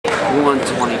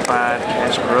125,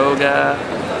 Quiraga,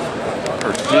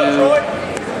 Purdue.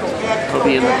 He'll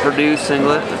be in the Purdue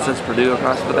singlet that says Purdue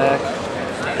across the back.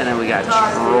 And then we got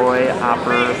Troy,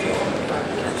 Opfer,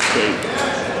 State.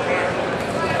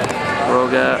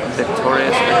 Quiraga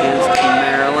victorious against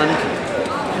Maryland.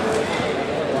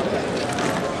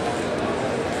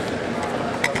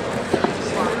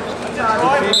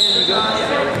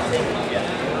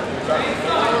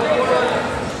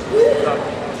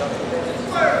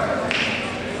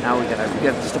 Now we got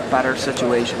just a better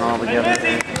situation altogether.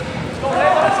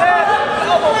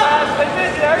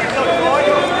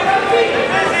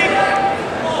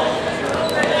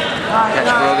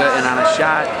 Catch Quiraga in on a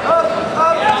shot.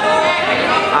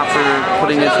 Opfer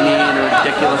putting his knee in a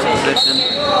ridiculous position.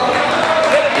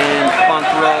 And punt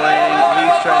rolling.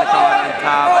 He's trying to come out on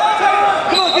top.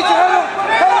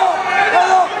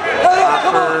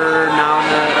 Opfer now in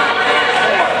the.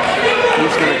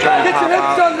 He's going to try and pop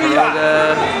out.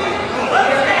 Quiraga.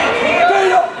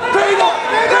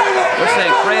 We're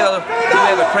saying cradle. Do we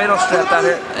have a cradle strapped out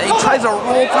here? And he tries to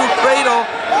roll through cradle.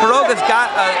 Quiraga's got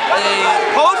a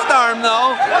post arm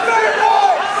though.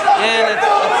 And it's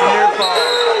near fall.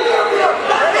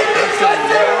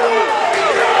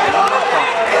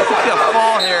 I could see a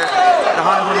fall here. At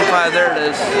 125, there it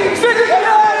is. Stick it,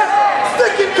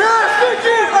 Stick it, Stick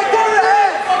it! Right there in the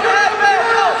head!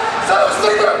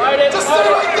 Stay there! Just stay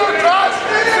right there, guys!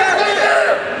 Stay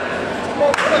there!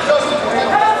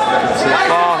 It's a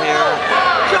fall here.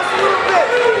 Just a little bit!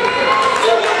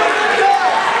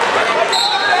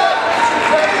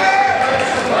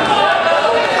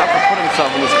 Opfer put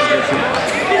himself in this position.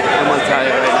 I'm going to tell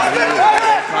you right now.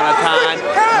 He's on a time.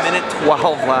 Minute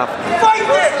 12 left. Great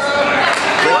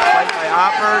fight by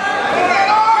Opfer.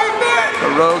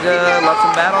 Quiraga lets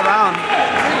him battle down.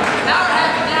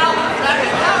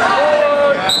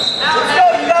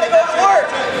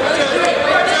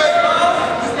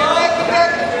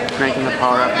 Cranking the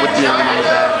power up with the arm on the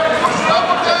back.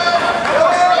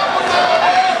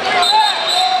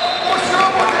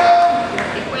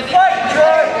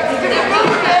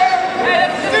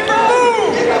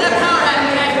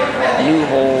 You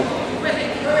hold.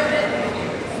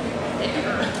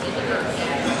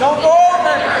 Don't go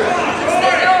over!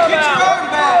 Get your own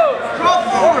back! Go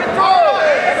forward!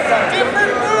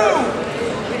 Different move!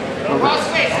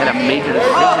 Had a major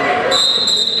decision.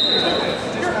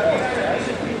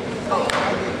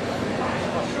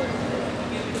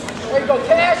 There you go,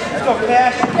 Cash! Let's go,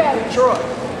 Cash! Yeah, Troy!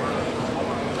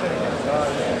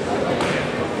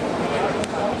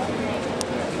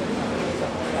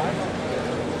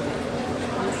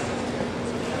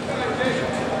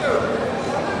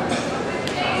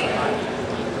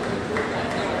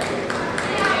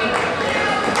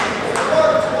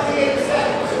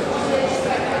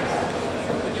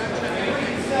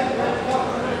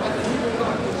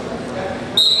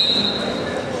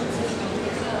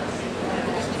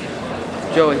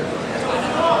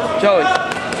 Joey.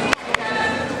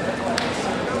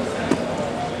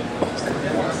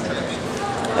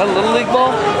 A little league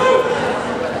ball?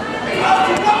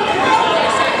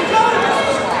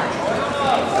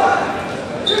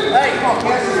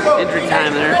 Injury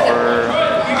time there for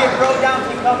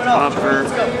Opfer.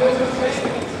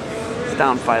 It's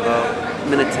down 5-0.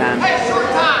 Minute 10.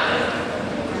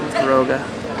 Quiraga.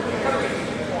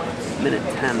 Minute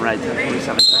 10, right?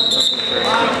 47 seconds.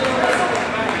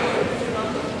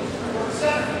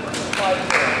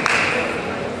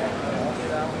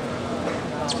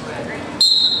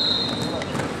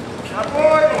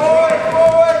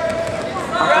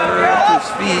 To his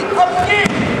feet.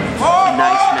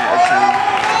 Nice mat return.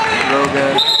 Quiraga.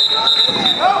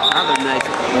 Another nice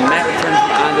mat return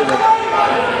onto the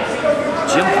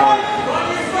gym floor.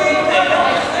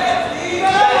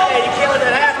 Hey, you can't let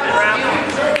that happen around.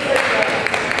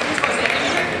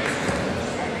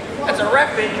 That's a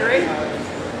rep injury.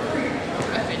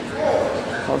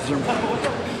 Calls him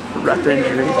rep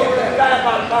injury. Got up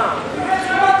on bomb.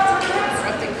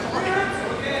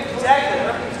 Exactly.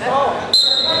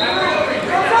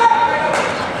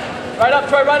 Right up,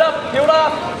 Troy, right up. Peel it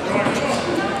off.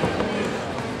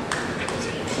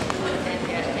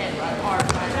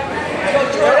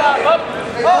 Right up, up.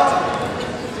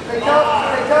 Stay tough.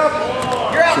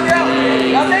 You're out, you're out.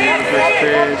 First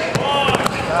period.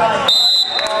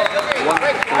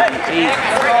 138.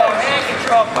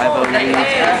 5-0 lead.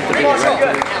 To be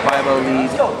record. 5-0 lead.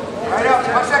 Right up.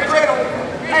 Watch that cradle.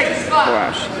 Hey,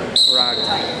 Flash. Quiraga.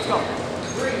 Let's go.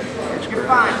 You're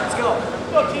fine. Let's go.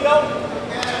 Go, Tito.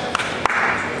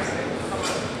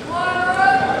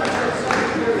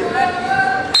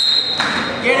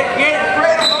 Get it,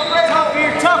 cradle,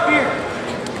 tough here.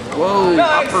 Whoa,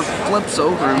 Opfer flips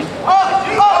over him.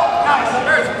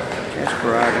 Here's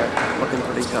Quiraga, looking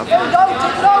pretty tough.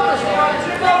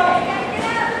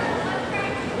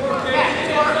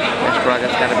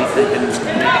 Quiraga's got to be thinking, make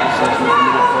decisions,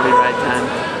 minute 40 ride time.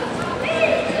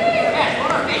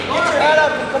 Head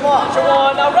up, come on. Come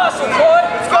on, now Russell, Troy.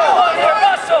 Let's go. On here,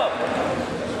 Russell.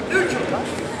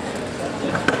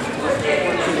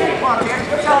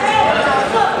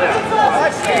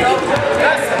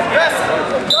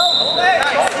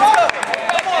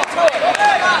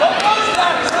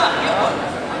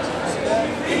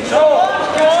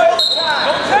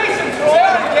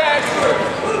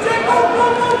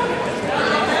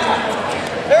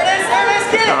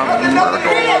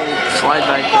 Slide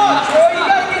back in.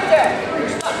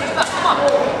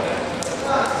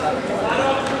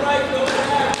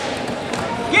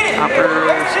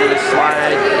 Opfer's gonna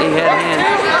slide. He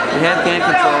had hand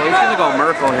control. He's gonna go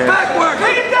Merkle here.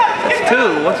 That's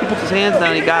two. Once he puts his hands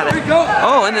down, he got it.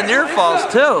 Oh, and the near falls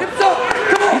too.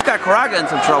 He's got Quiraga in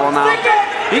some trouble now.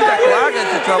 He's got Quiraga in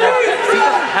some trouble. He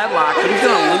got a headlock, but he's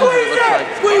gonna lose it, it looks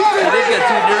like. He did get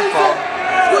two near fall.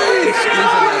 He's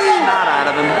squeezing the snot out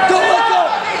of him,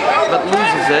 but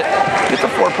loses it. Gets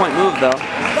a 4-point move though,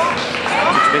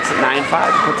 which makes it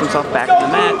 9-5. Puts himself back in the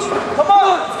match. Come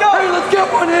on, let's go. Hey, let's get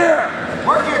one here.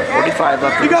 45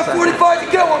 left. You got 45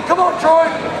 to get one. Come on, Troy.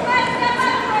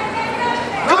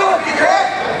 Come on, Troy.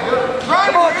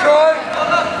 Come on, Troy.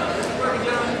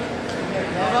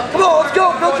 Come on, let's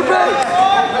go. Build your base.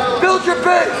 Build your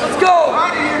base. Let's go.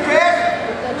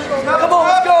 Come on,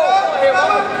 let's go.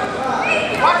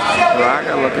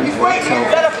 Quiraga looking for it. So. You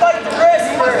gotta fight the risk.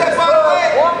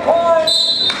 1 point.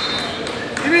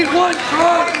 You need one,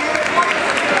 Troy.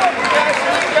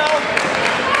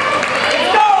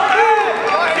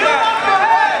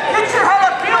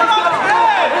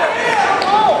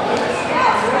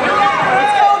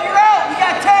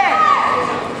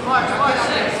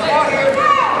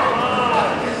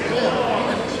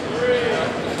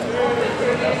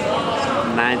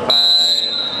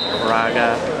 Quiraga,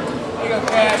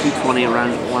 2:20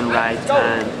 around 1 ride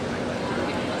time.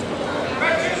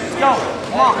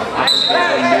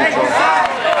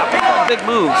 Big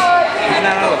moves. He's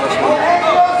not out of this one.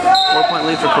 4-point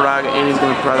lead for Quiraga, and he's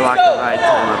going to try to lock the ride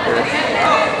time up here.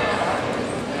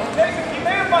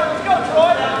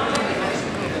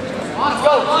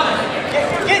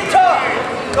 Get tough.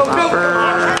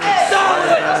 Opfer.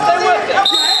 Stay with it.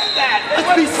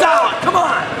 Let's be solid. Come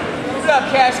on. Move it up,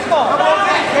 Cash. Come on. Come on,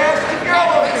 Cash. Keep your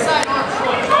elbow inside.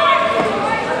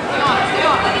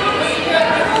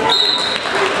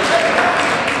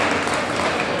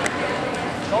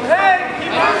 Go ahead.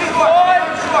 Keep moving, boy.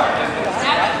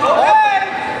 Go ahead.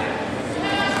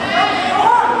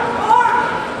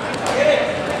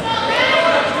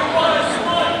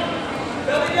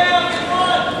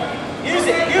 Use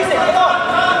it. Come on.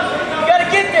 You got to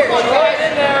get there. Right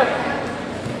in there.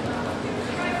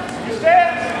 You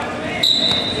stand.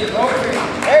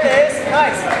 There it is.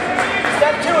 Nice.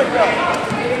 Step to it, though.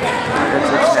 That's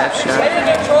a snap shot. Stay in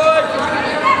there, Troy.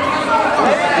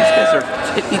 These guys are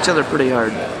hitting each other pretty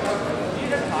hard.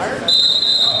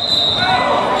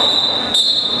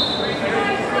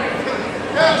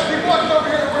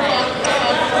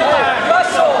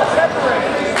 Russell, separate.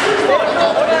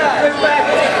 Back.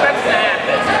 Expect to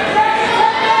happen.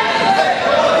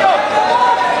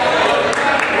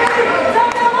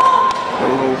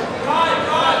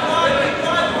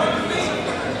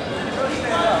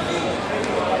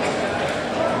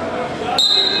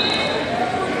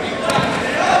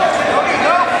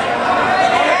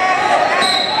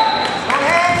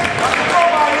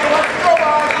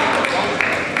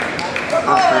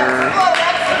 Opfer,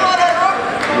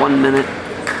 1 minute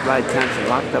ride time's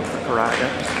locked up for Quiraga.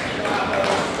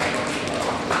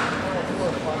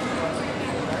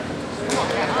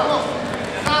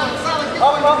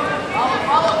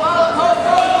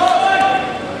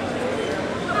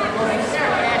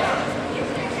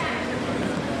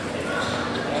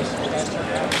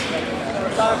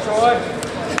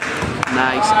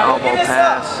 Nice elbow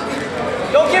pass.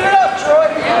 Don't give it up, Troy.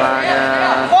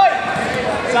 Quiraga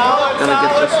gonna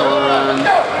get this one.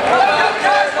 It's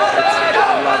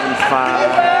 11-5.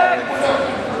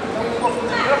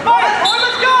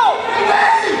 Let's go.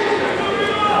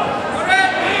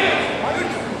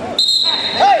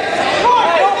 Hey,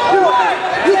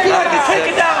 you gotta take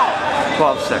it down.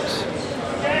 12-6.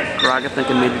 Quiraga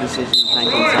thinking made the decision,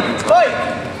 thinking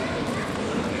 7-12.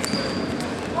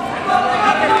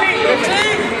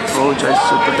 Oh, tries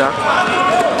super duck.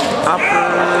 Opfer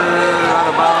out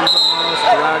of bounds almost.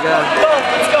 Quiraga.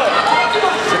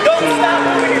 16,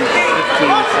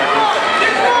 15 seconds.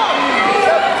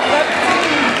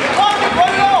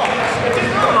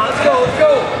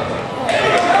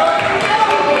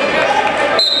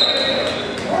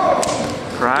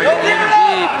 Quiraga in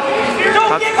deep.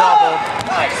 Tuck double.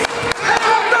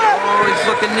 Oh, he's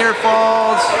looking near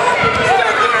falls.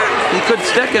 He could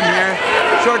stick him here.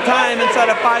 Short time inside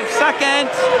of 5 seconds.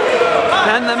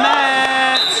 And the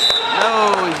match.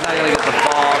 No, he's not going to get the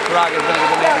fall. Quiraga's going to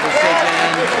make a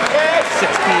decision.